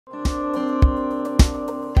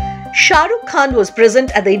Shah Rukh Khan was present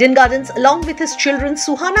at the Eden Gardens along with his children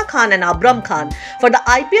Suhana Khan and AbRam Khan for the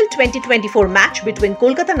IPL 2024 match between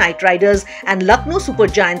Kolkata Knight Riders and Lucknow Super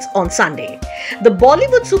Giants on Sunday. The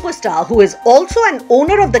Bollywood superstar, who is also an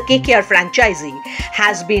owner of the KKR franchisee,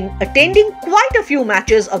 has been attending quite a few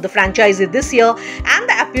matches of the franchisee this year, and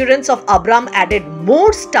the appearance of AbRam added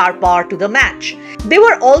more star power to the match. They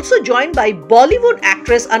were also joined by Bollywood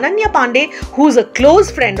actress Ananya Panday, who is a close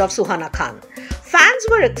friend of Suhana Khan. Fans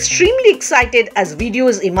were extremely excited as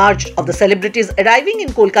videos emerged of the celebrities arriving in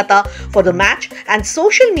Kolkata for the match, and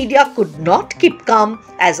social media could not keep calm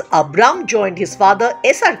as AbRam joined his father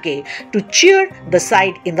SRK to cheer the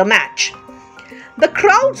side in the match. The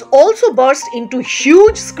crowds also burst into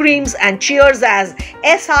huge screams and cheers as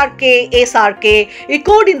SRK SRK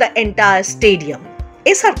echoed in the entire stadium.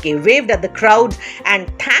 SRK waved at the crowd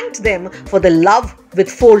and thanked them for the love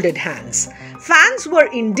with folded hands. Fans were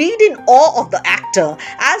indeed in awe of the actor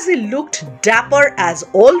as he looked dapper as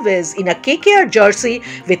always in a KKR jersey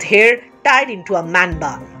with hair tied into a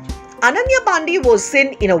man-bun. Ananya Panday was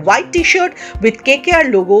seen in a white t-shirt with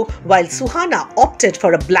KKR logo, while Suhana opted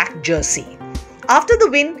for a black jersey. After the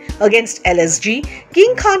win against LSG,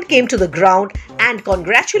 King Khan came to the ground and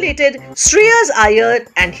congratulated Shreyars Iyer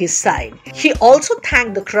and his side. He also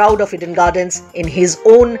thanked the crowd of Eden Gardens in his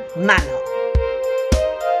own manner.